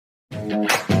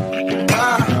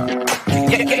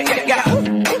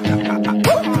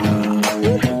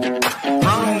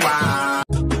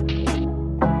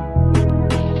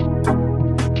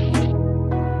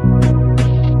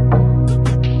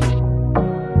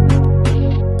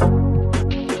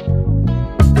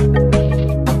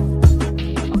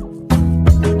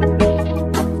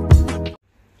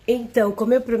Então,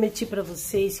 como eu prometi pra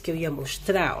vocês que eu ia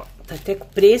mostrar, ó, tá até com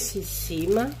preço em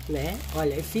cima, né?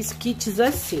 Olha, eu fiz kits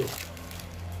assim.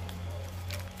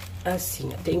 Assim,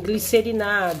 ó, tem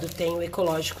glicerinado, tem o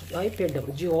ecológico, ai, perdão,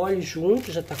 de óleo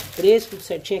junto, já tá com preço, tudo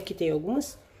certinho. Aqui tem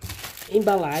algumas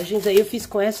embalagens. Aí eu fiz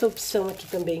com essa opção aqui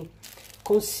também,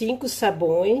 com 5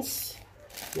 sabões,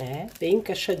 né? Bem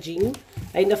encaixadinho.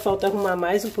 Ainda falta arrumar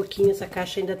mais um pouquinho, essa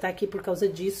caixa ainda tá aqui por causa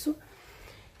disso,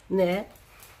 né?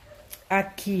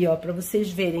 Aqui, ó, pra vocês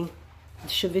verem.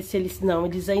 Deixa eu ver se eles... Não,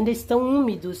 eles ainda estão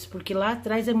úmidos, porque lá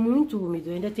atrás é muito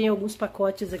úmido. Ainda tem alguns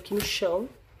pacotes aqui no chão,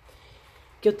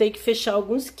 que eu tenho que fechar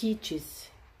alguns kits.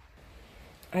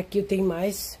 Aqui eu tenho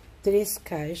mais 3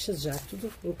 caixas já,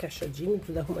 tudo encaixadinho,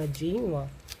 tudo arrumadinho, ó.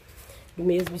 Do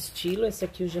mesmo estilo. Essa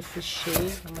aqui eu já fechei,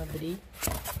 vamos abrir.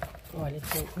 Olha,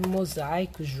 tem um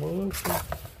mosaico junto.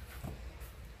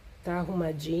 Tá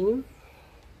arrumadinho.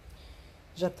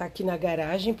 Já tá aqui na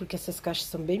garagem, porque essas caixas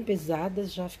são bem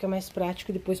pesadas, já fica mais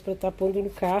prático depois pra estar pondo no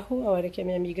carro, a hora que a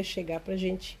minha amiga chegar pra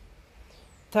gente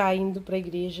tá indo pra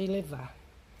igreja e levar.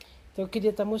 Então eu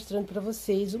queria estar mostrando pra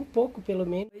vocês um pouco, pelo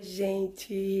menos.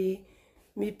 Gente,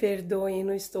 me perdoem,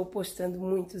 não estou postando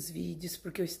muitos vídeos,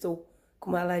 porque eu estou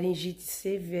com uma laringite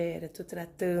severa, tô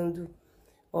tratando.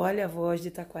 Olha a voz de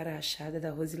taquara rachada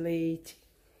da Rose Leite.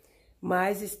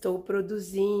 Mas estou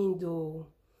produzindo.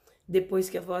 Depois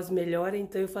que a voz melhora,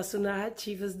 então eu faço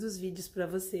narrativas dos vídeos para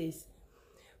vocês.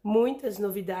 Muitas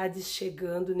novidades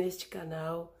chegando neste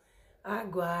canal.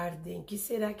 Aguardem, que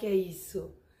será que é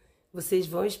isso? Vocês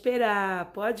vão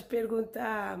esperar, pode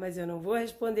perguntar, mas eu não vou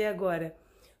responder agora.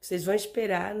 Vocês vão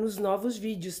esperar nos novos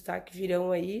vídeos, tá? Que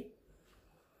virão aí.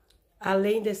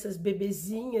 Além dessas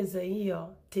bebezinhas aí, ó,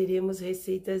 teremos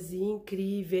receitas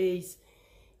incríveis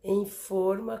em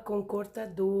forma com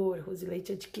cortador.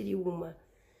 Rosileite adquiriu uma.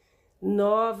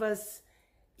 Novas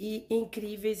e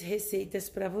incríveis receitas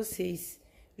para vocês,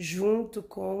 junto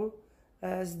com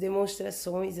as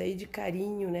demonstrações aí de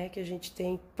carinho, né, que a gente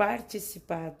tem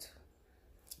participado.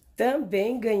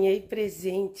 Também ganhei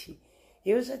presente.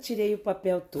 Eu já tirei o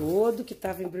papel todo que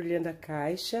estava embrulhando a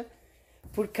caixa,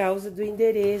 por causa do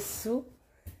endereço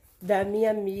da minha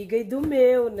amiga e do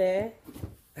meu, né?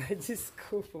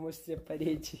 Desculpa, mostrei a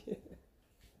parede.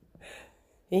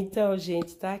 Então,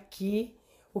 gente, tá aqui.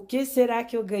 O que será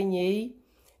que eu ganhei?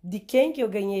 De quem que eu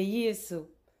ganhei isso?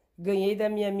 Ganhei da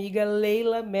minha amiga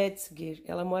Leila Metzger.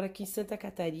 Ela mora aqui em Santa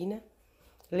Catarina.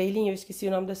 Leilinha, eu esqueci o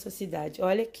nome da sua cidade.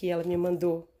 Olha aqui, ela me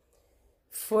mandou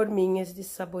forminhas de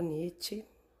sabonete.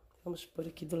 Vamos pôr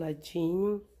aqui do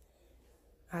ladinho.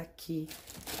 Aqui.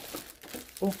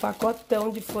 Um pacotão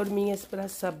de forminhas para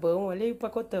sabão. Olha aí o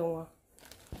pacotão, ó.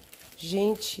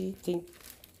 Gente,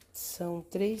 são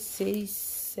 3, 6,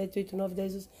 7, 8, 9,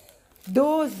 10, 11...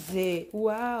 12!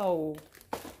 Uau!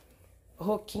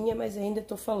 Roquinha, mas ainda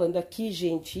tô falando. Aqui,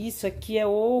 gente, isso aqui é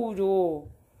ouro.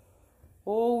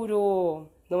 Ouro.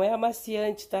 Não é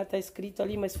amaciante, tá? Tá escrito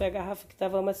ali, mas foi a garrafa que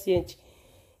tava amaciante.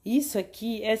 Isso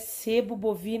aqui é sebo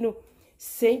bovino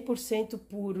 100%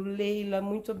 puro. Leila,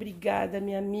 muito obrigada,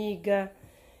 minha amiga.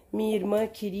 Minha irmã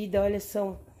querida. Olha,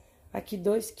 são aqui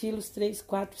 2 quilos, 3,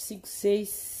 4, 5,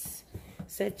 6,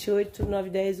 7, 8, 9,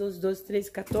 10, 11, 12,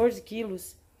 13, 14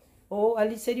 quilos. Ou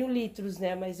ali seriam litros,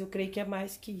 né? Mas eu creio que é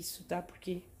mais que isso, tá?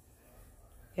 Porque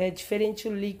é diferente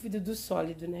o líquido do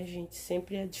sólido, né, gente?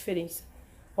 Sempre é a diferença.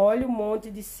 Olha o monte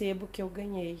de sebo que eu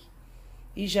ganhei.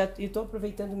 E eu tô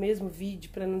aproveitando o mesmo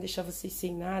vídeo para não deixar vocês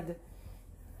sem nada.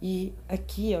 E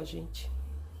aqui, ó, gente.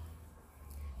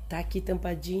 Tá aqui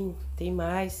tampadinho. Tem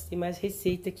mais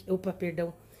receita aqui. Opa,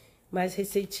 perdão. Mais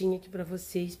receitinha aqui para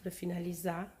vocês, para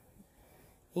finalizar.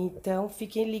 Então,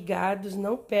 fiquem ligados,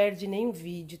 não perde nenhum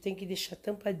vídeo, tem que deixar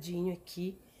tampadinho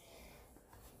aqui.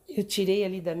 Eu tirei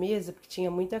ali da mesa, porque tinha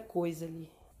muita coisa ali.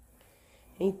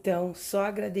 Então, só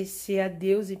agradecer a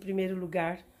Deus em primeiro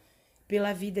lugar,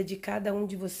 pela vida de cada um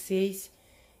de vocês,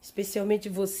 especialmente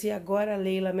você agora,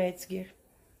 Leila Metzger,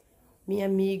 minha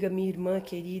amiga, minha irmã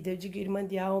querida, eu digo irmã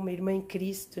de alma, irmã em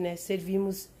Cristo, né?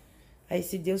 Servimos a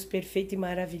esse Deus perfeito e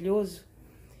maravilhoso.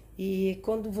 E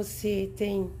quando você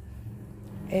tem...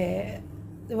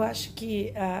 eu acho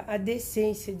que a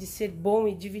decência de ser bom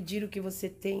e dividir o que você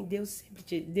tem,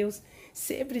 Deus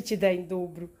sempre te dá em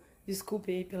dobro.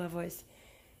 Desculpe aí pela voz.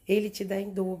 Ele te dá em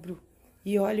dobro.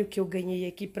 E olha o que eu ganhei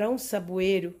aqui para um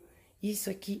saboeiro. Isso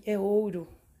aqui é ouro.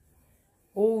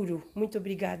 Ouro. Muito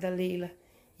obrigada, Leila.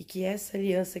 E que essa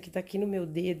aliança que está aqui no meu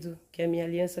dedo, que é a minha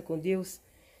aliança com Deus,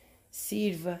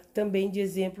 sirva também de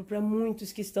exemplo para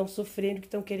muitos que estão sofrendo, que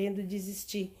estão querendo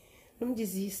desistir. Não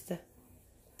desista,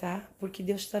 tá? Porque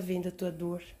Deus está vendo a tua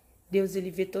dor. Deus,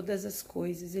 Ele vê todas as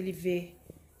coisas. Ele vê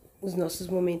os nossos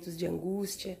momentos de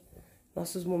angústia,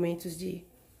 nossos momentos de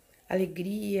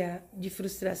alegria, de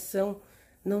frustração.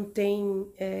 Não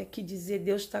tem que dizer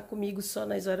Deus está comigo só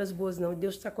nas horas boas, não.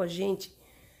 Deus está com a gente,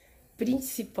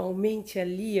 principalmente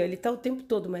ali, ó, Ele está o tempo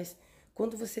todo, mas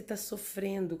quando você está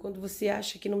sofrendo, quando você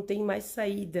acha que não tem mais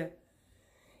saída,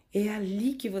 é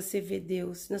ali que você vê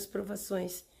Deus, nas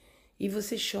provações. E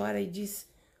você chora e diz,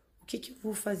 o que eu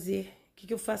vou fazer? O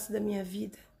que eu faço da minha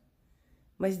vida?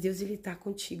 Mas Deus, Ele está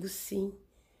contigo, sim.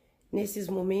 Nesses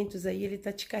momentos aí, Ele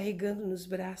está te carregando nos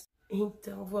braços.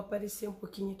 Então, vou aparecer um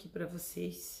pouquinho aqui para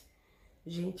vocês.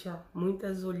 Gente, ó,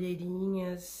 muitas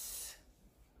olheirinhas.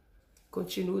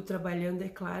 Continuo trabalhando, é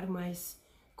claro, mas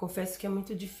confesso que é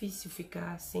muito difícil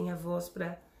ficar sem a voz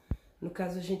para... No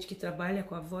caso, a gente que trabalha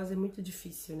com a voz é muito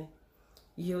difícil, né?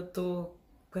 E eu tô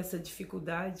com essa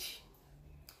dificuldade.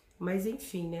 Mas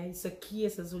enfim, né? Isso aqui,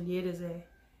 essas olheiras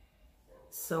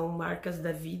são marcas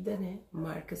da vida, né?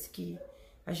 Marcas que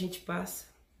a gente passa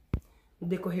no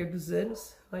decorrer dos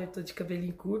anos. Olha, eu tô de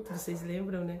cabelinho curto, vocês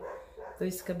lembram, né? Tô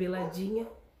escabeladinha.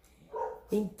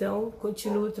 Então,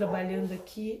 continuo trabalhando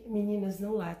aqui. Meninas,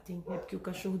 não latem, é porque o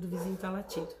cachorro do vizinho tá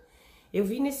latindo. Eu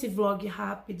vim nesse vlog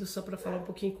rápido só para falar um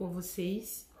pouquinho com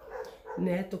vocês,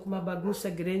 né? Tô com uma bagunça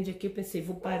grande aqui, eu pensei,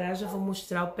 vou parar, já vou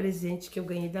mostrar o presente que eu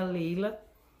ganhei da Leila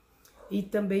e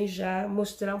também já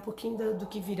mostrar um pouquinho do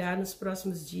que virá nos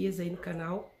próximos dias aí no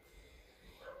canal.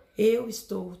 Eu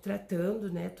estou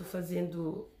tratando, né? Tô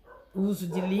fazendo uso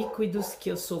de líquidos, que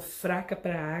eu sou fraca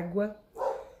para água,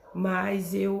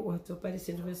 mas eu tô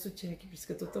parecendo meu sutiã aqui, por isso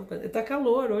que eu tô tampando. Tá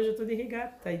calor, hoje eu tô de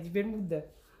regata, tá aí de bermuda.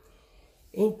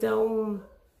 Então,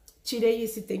 tirei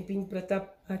esse tempinho para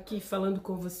estar aqui falando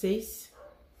com vocês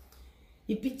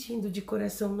e pedindo de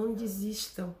coração, não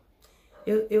desistam.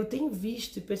 Eu tenho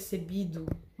visto e percebido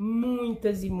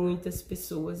muitas e muitas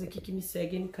pessoas aqui que me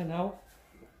seguem no canal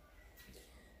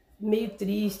meio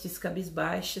tristes,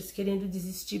 cabisbaixas, querendo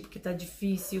desistir porque tá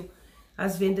difícil,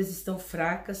 as vendas estão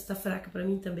fracas. Tá fraca para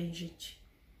mim também, gente.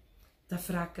 Tá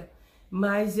fraca.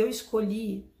 Mas eu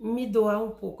escolhi me doar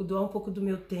um pouco do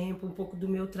meu tempo, um pouco do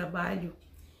meu trabalho,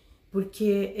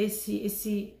 porque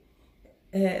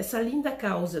essa linda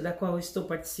causa da qual eu estou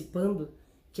participando,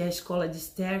 que é a escola de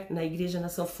Estar, na Igreja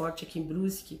Nação Forte aqui em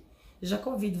Brusque, eu já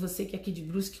convido você que é aqui de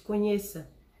Brusque conheça.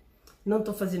 Não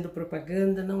estou fazendo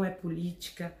propaganda, não é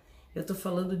política, eu estou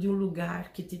falando de um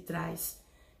lugar que te traz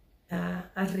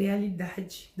a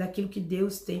realidade daquilo que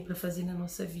Deus tem para fazer na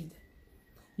nossa vida.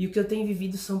 E o que eu tenho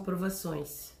vivido são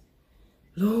provações,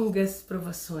 longas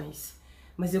provações,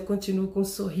 mas eu continuo com um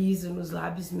sorriso nos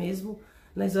lábios mesmo,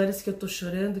 nas horas que eu tô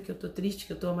chorando, que eu tô triste,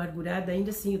 que eu tô amargurada,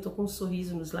 ainda assim eu tô com um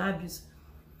sorriso nos lábios,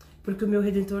 porque o meu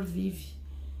Redentor vive.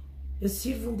 Eu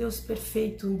sirvo um Deus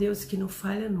perfeito, um Deus que não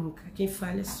falha nunca, quem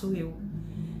falha sou eu.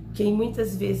 Quem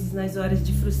muitas vezes nas horas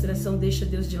de frustração deixa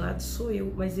Deus de lado sou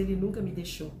eu, mas Ele nunca me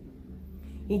deixou.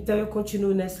 Então eu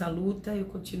continuo nessa luta, eu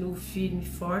continuo firme e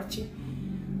forte.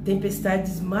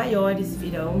 Tempestades maiores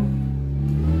virão.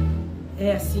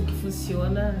 É assim que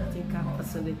funciona. Tem carro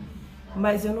passando aí.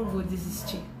 Mas eu não vou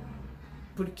desistir.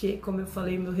 Porque, como eu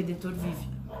falei, o meu Redentor vive.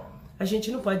 A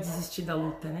gente não pode desistir da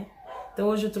luta, né? Então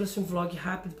hoje eu trouxe um vlog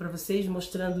rápido para vocês,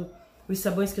 mostrando os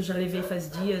sabões que eu já levei faz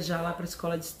dias, já lá para a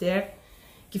escola de Estar,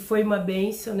 que foi uma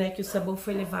bênção, né? Que o sabão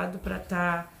foi levado para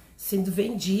estar sendo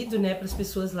vendido, né? Para as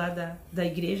pessoas lá da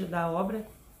igreja, da obra.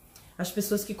 As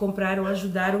pessoas que compraram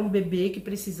ajudaram um bebê que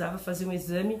precisava fazer um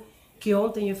exame, que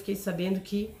ontem eu fiquei sabendo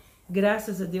que,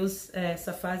 graças a Deus,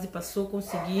 essa fase passou,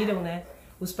 conseguiram, né?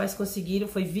 Os pais conseguiram,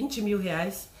 foi 20 mil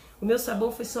reais. O meu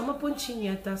sabão foi só uma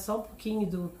pontinha, tá? Só um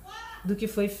pouquinho do que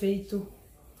foi feito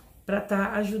para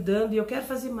estar ajudando. E eu quero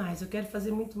fazer mais, eu quero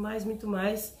fazer muito mais, muito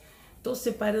mais. Estou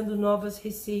separando novas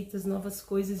receitas, novas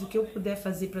coisas. E o que eu puder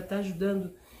fazer para estar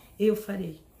ajudando, eu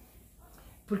farei.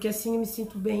 Porque assim eu me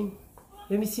sinto bem.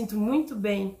 Eu me sinto muito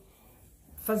bem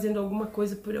fazendo alguma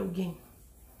coisa por alguém.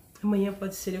 Amanhã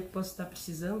pode ser eu que posso estar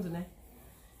precisando, né?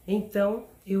 Então,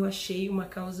 eu achei uma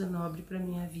causa nobre para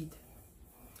minha vida.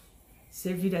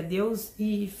 Servir a Deus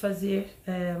e fazer,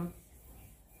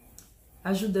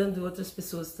 ajudando outras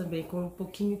pessoas também, com um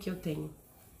pouquinho que eu tenho.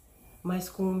 Mas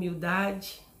com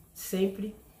humildade,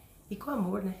 sempre, e com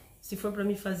amor, né? Se for para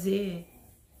me fazer...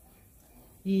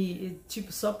 E,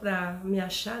 tipo, só pra me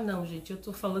achar, não, gente. Eu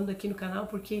tô falando aqui no canal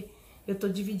porque eu tô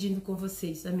dividindo com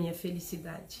vocês a minha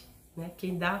felicidade. né?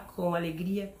 Quem dá com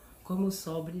alegria, como o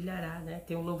sol brilhará, né?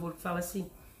 Tem um louvor que fala assim,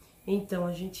 então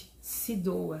a gente se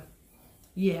doa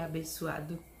e é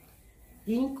abençoado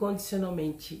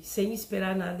incondicionalmente, sem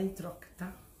esperar nada em troca,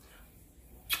 tá?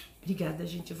 Obrigada,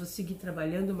 gente. Eu vou seguir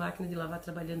trabalhando, máquina de lavar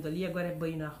trabalhando ali, agora é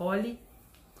banho na Holly,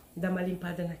 dar uma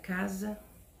limpada na casa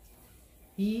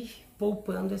e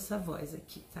poupando essa voz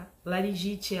aqui, tá?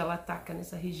 Laringite, ela ataca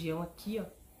nessa região aqui, ó.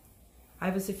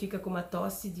 Aí você fica com uma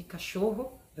tosse de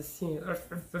cachorro, assim,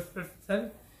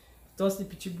 sabe? Tosse de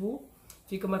pitbull,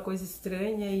 fica uma coisa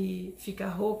estranha e fica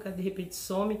rouca, de repente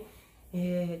some,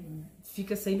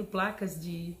 fica saindo placas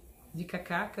de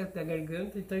cacaca da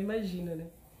garganta, então imagina, né?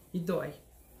 E dói.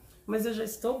 Mas eu já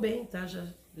estou bem, tá?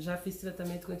 Já fiz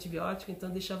tratamento com antibiótico, então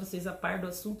deixar vocês a par do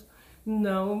assunto.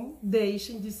 Não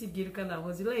deixem de seguir o canal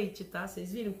Rose Leite, tá?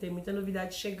 Vocês viram que tem muita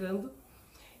novidade chegando.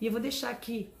 E eu vou deixar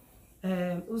aqui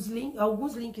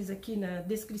alguns links aqui na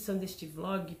descrição deste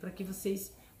vlog para que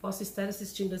vocês possam estar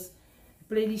assistindo as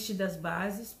playlists das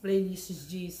bases, playlists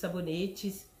de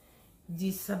sabonetes,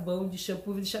 de sabão, de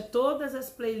shampoo. Vou deixar todas as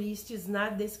playlists na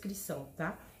descrição,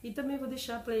 tá? E também vou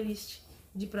deixar a playlist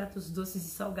de pratos doces e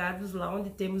salgados lá onde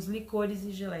temos licores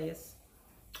e geleias.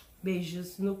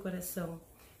 Beijos no coração.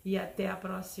 E até a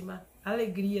próxima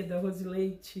alegria da Rose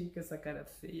Leite, com essa cara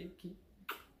feia aqui.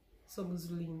 Somos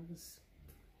lindos.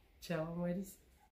 Tchau, amores.